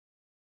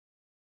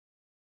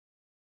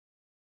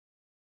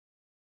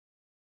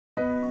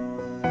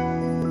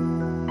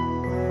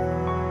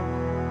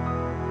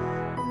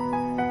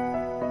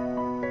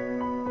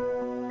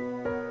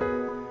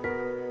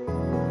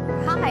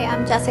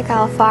I'm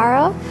Jessika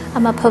Alfaro.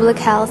 I'm a public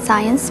health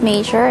science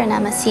major and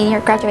I'm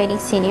a graduating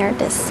senior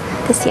this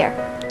year.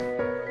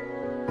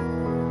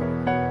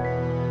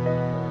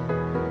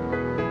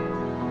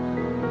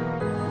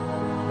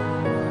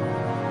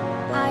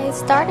 I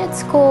started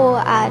school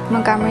at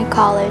Montgomery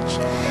College,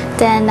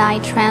 then I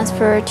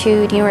transferred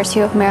to the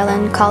University of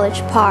Maryland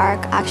College Park,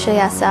 actually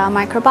as a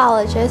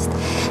microbiologist,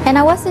 and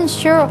I wasn't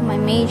sure of my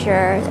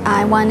major.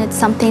 I wanted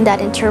something that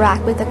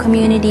interact with the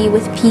community,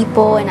 with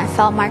people, and I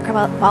felt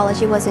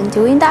microbiology wasn't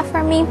doing that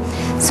for me.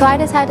 So I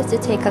decided to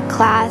take a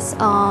class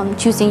on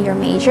choosing your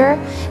major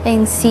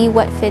and see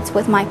what fits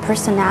with my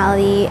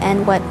personality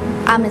and what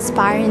I'm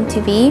aspiring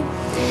to be.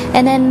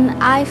 And then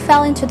I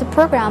fell into the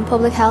program,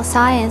 Public Health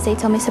Science. They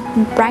told me it's a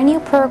brand new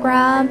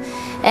program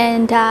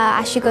and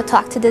I should go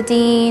talk to the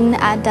dean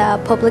at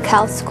the public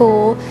health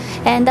school,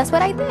 and that's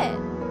what I did.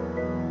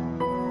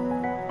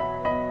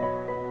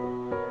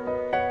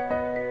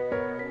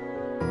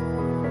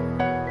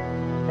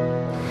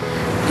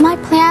 My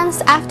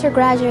plans after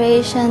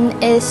graduation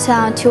is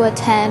to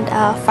attend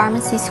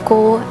pharmacy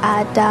school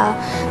at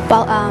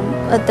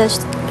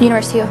the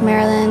University of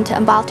Maryland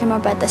in Baltimore,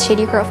 but the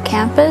Shady Grove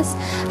campus.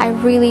 I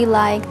really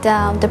liked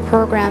the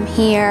program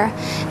here,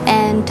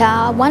 and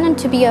wanted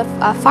to be a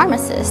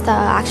pharmacist,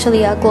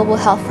 actually a global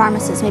health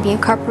pharmacist, maybe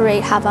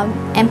incorporate, have an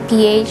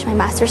MPH, my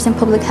master's in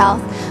public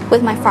health,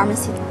 with my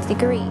pharmacy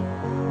degree.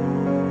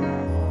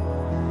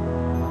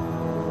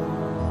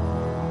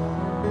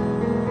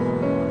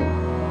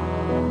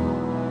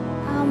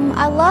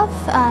 I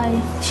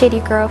love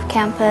Shady Grove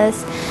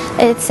campus.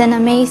 It's an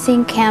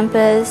amazing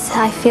campus.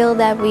 I feel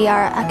that we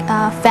are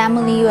a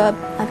family,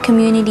 a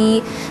community,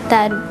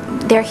 that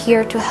they're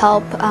here to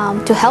help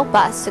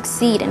us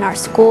succeed in our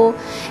school.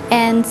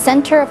 And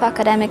Center of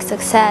Academic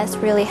Success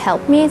really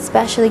helped me,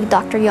 especially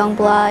Dr.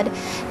 Youngblood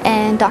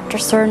and Dr.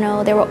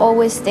 Cerno. They were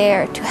always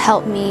there to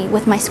help me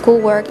with my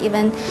schoolwork,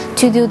 even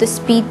to do the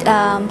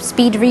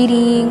speed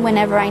reading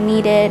whenever I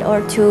needed,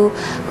 or to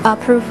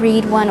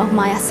proofread one of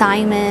my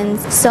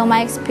assignments. So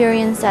my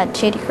experience at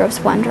Shady Grove is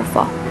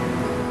wonderful.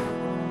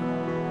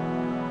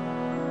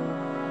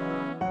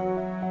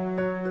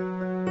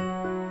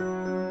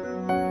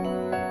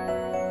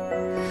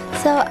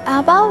 So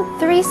about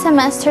 3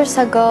 semesters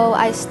ago,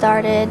 I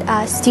started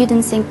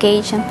Students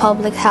Engaged in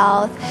Public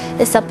Health.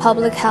 It's a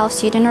public health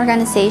student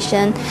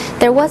organization.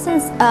 There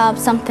wasn't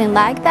something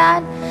like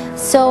that,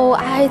 so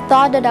I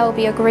thought that would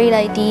be a great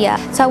idea.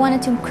 So I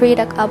wanted to create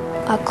a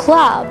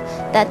club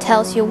that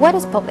tells you what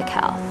is public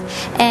health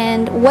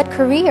and what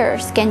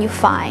careers can you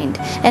find,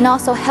 and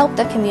also help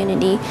the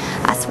community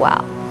as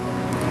well.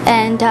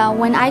 And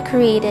when I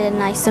created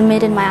and I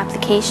submitted my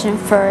application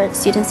for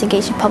Students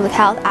Engaged in Public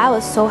Health, I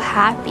was so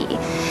happy.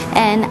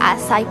 And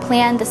as I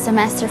planned the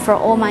semester for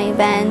all my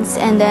events,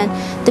 and then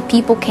the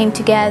people came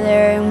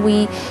together and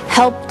we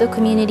helped the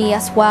community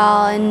as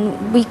well, and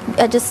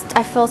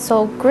I felt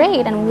so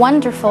great and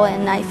wonderful,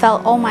 and I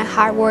felt all my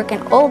hard work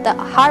and all the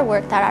hard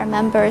work that our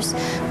members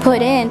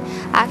put in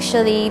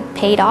actually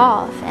paid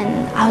off,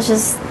 and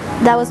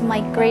that was my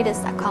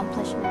greatest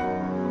accomplishment.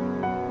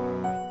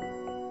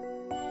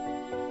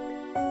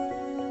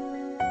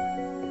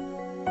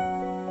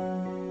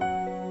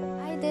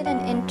 I did an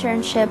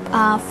internship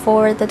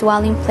for the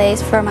dwelling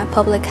place for my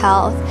public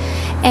health,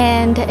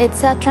 and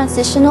it's a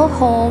transitional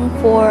home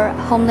for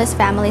homeless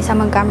families in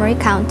Montgomery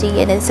County.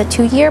 It is a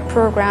 2-year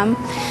program,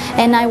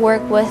 and I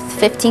work with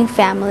 15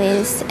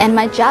 families, and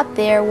my job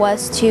there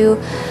was to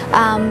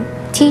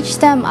teach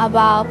them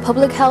about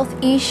public health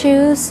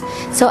issues.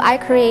 So I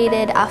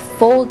created a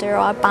folder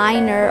or a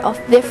binder of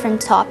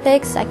different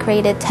topics. I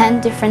created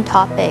 10 different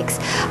topics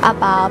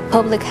about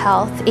public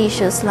health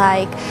issues,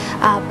 like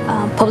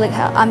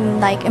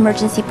like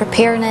emergency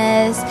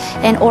preparedness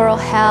and oral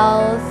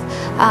health,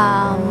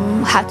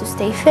 how to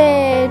stay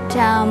fit,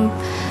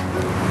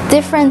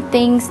 different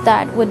things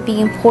that would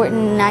be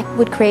important. And I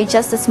would create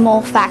just a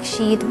small fact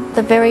sheet,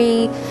 the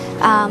very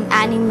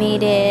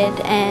animated,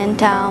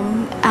 and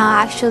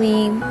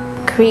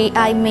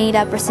I made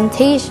a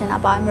presentation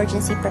about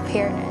emergency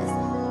preparedness.